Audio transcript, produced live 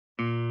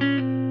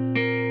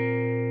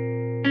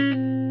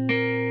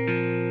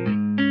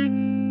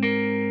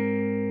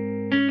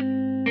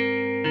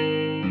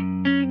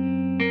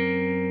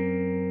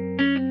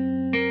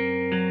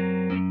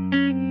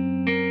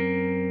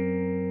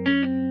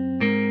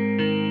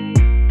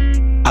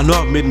I know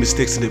I've made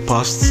mistakes in the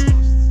past,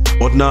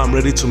 but now I'm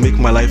ready to make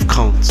my life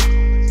count.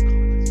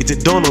 It's a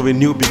dawn of a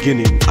new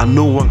beginning and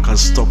no one can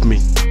stop me.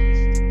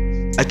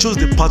 I chose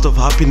the path of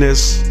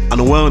happiness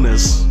and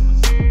wellness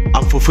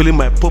and fulfilling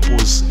my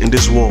purpose in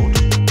this world.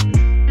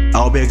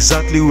 I'll be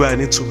exactly where I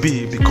need to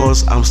be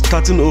because I'm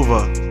starting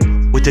over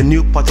with a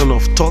new pattern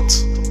of thought,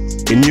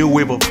 a new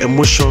wave of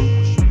emotion,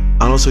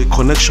 and also a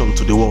connection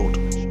to the world.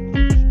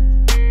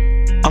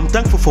 I'm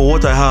thankful for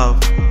what I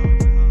have.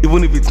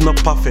 Even if it's not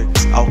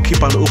perfect, I'll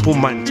keep an open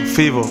mind to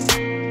favor,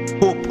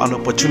 hope, and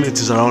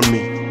opportunities around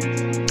me.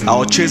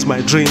 I'll chase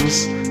my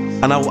dreams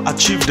and I will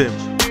achieve them.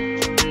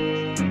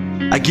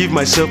 I give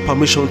myself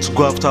permission to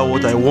go after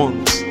what I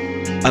want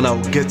and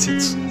I'll get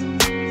it.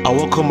 I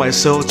welcome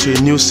myself to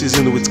a new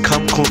season with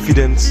calm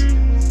confidence.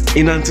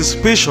 In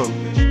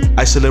anticipation,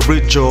 I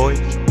celebrate joy,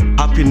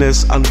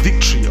 happiness, and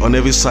victory on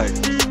every side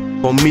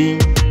for me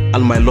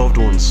and my loved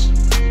ones.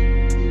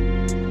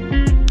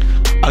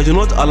 I do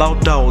not allow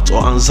doubt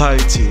or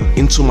anxiety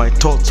into my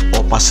thought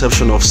or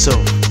perception of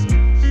self.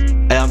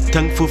 I am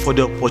thankful for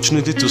the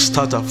opportunity to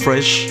start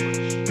afresh.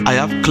 I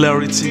have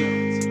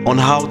clarity on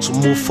how to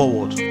move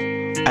forward.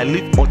 I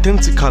live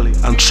authentically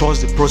and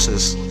trust the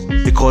process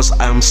because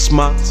I am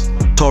smart,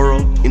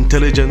 thorough,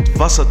 intelligent,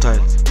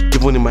 versatile,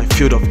 even in my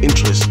field of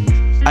interest.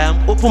 I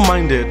am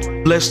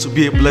open-minded, blessed to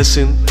be a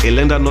blessing, a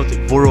lender not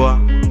a borrower.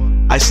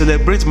 I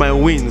celebrate my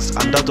wins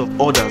and that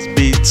of others,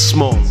 be it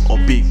small or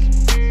big.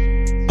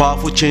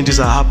 Powerful changes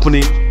are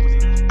happening.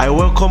 I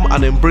welcome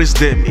and embrace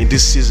them in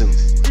this season.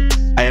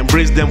 I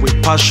embrace them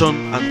with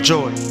passion and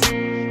joy.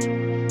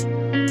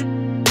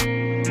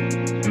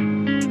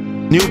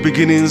 New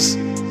beginnings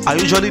are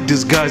usually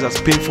disguised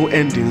as painful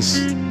endings.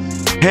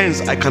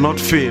 Hence, I cannot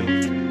fail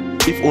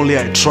if only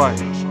I try.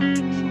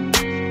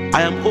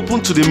 I am open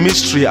to the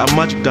mystery and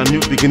magic that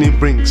new beginning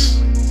brings.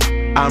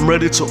 I am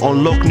ready to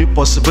unlock new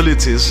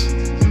possibilities,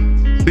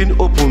 being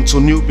open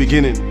to new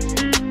beginning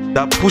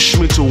that push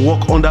me to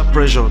work under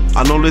pressure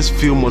and always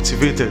feel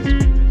motivated.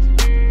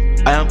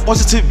 I am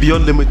positive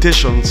beyond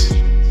limitations.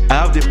 I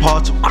have the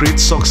power to create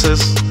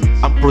success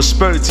and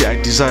prosperity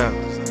I desire.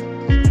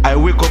 I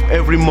wake up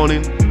every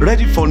morning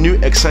ready for new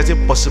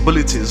exciting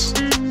possibilities,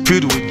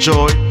 filled with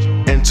joy,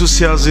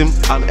 enthusiasm,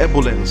 and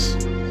ebullience.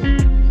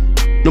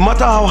 No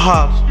matter how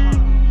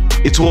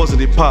hard it was in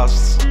the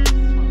past,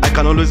 I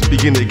can always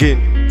begin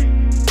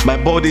again.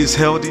 My body is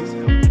healthy,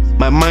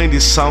 my mind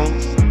is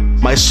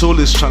sound, my soul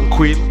is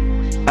tranquil.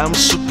 I am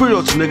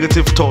superior to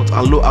negative thought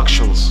and low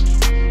actions.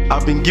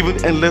 I've been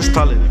given endless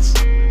talents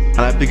and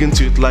I begin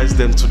to utilize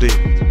them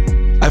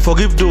today. I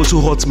forgive those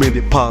who hurt me in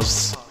the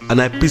past and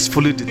I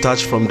peacefully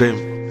detach from them.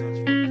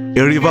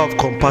 A river of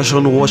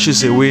compassion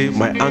washes away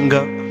my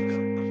anger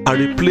and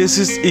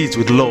replaces it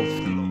with love.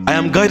 I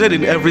am guided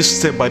in every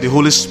step by the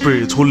Holy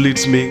Spirit who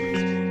leads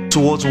me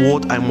towards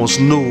what I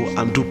must know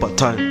and do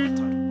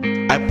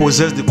part-time. I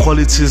possess the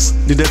qualities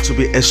needed to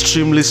be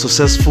extremely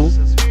successful.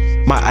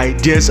 My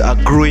ideas are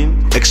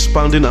growing,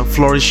 expanding, and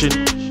flourishing.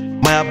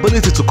 My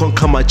ability to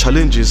conquer my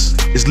challenges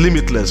is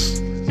limitless.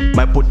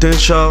 My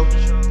potential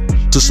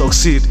to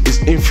succeed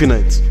is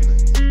infinite.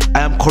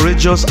 I am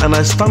courageous and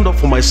I stand up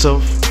for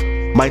myself.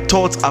 My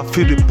thoughts are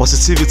filled with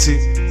positivity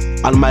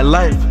and my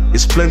life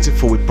is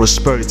plentiful with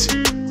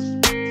prosperity.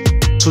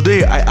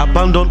 Today I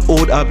abandon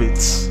old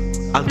habits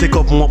and take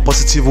up more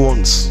positive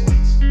ones.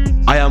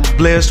 I am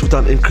blessed with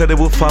an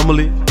incredible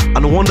family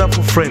and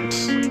wonderful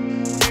friends.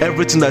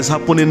 Everything that is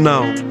happening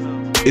now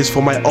is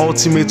for my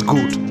ultimate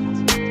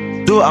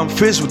good. Though I'm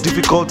faced with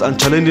difficult and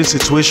challenging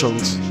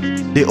situations,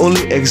 they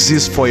only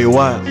exist for a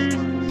while.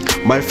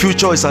 My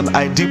future is an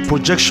ideal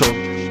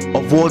projection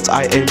of what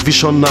I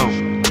envision now.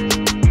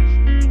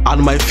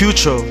 And my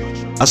future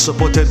is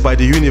supported by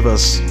the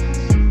universe.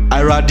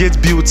 I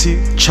radiate beauty,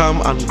 charm,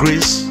 and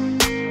grace.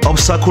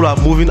 Obstacles are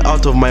moving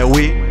out of my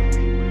way.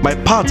 My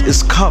path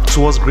is carved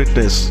towards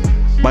greatness.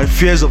 My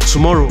fears of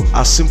tomorrow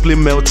are simply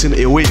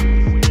melting away.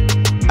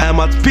 I am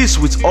at peace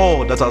with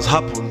all that has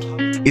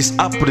happened, is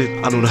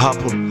happening, and will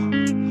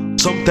happen.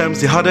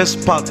 Sometimes the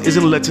hardest part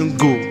isn't letting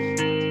go,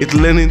 it's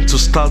learning to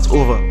start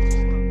over.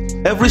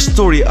 Every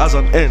story has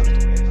an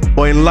end,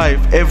 but in life,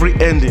 every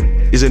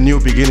ending is a new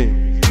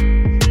beginning.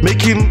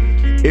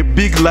 Making a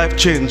big life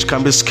change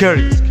can be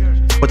scary,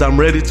 but I'm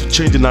ready to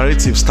change the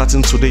narrative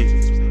starting today.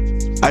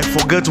 I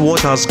forget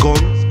what has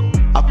gone,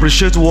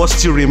 appreciate what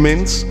still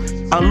remains,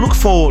 and look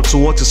forward to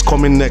what is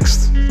coming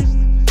next.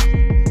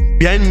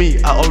 Behind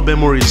me are all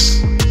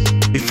memories.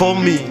 Before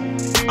me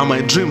are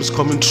my dreams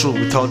coming true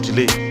without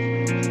delay.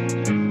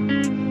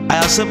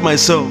 I accept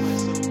myself,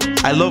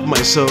 I love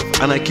myself,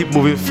 and I keep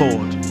moving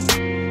forward.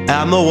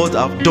 I am not what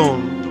I've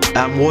done,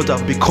 I am what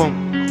I've become.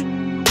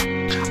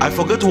 I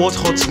forget what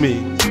hurts me,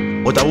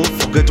 but I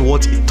won't forget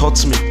what it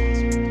taught me.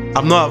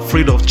 I'm not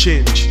afraid of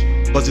change,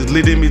 because it's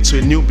leading me to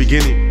a new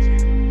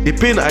beginning. The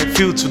pain I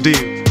feel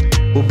today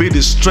will be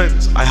the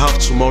strength I have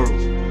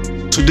tomorrow.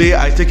 Today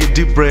I take a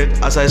deep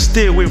breath as I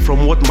stay away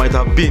from what might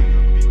have been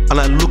and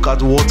I look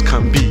at what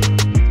can be.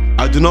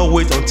 I do not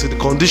wait until the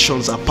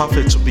conditions are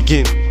perfect to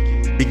begin.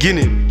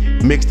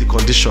 Beginning makes the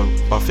condition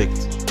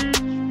perfect.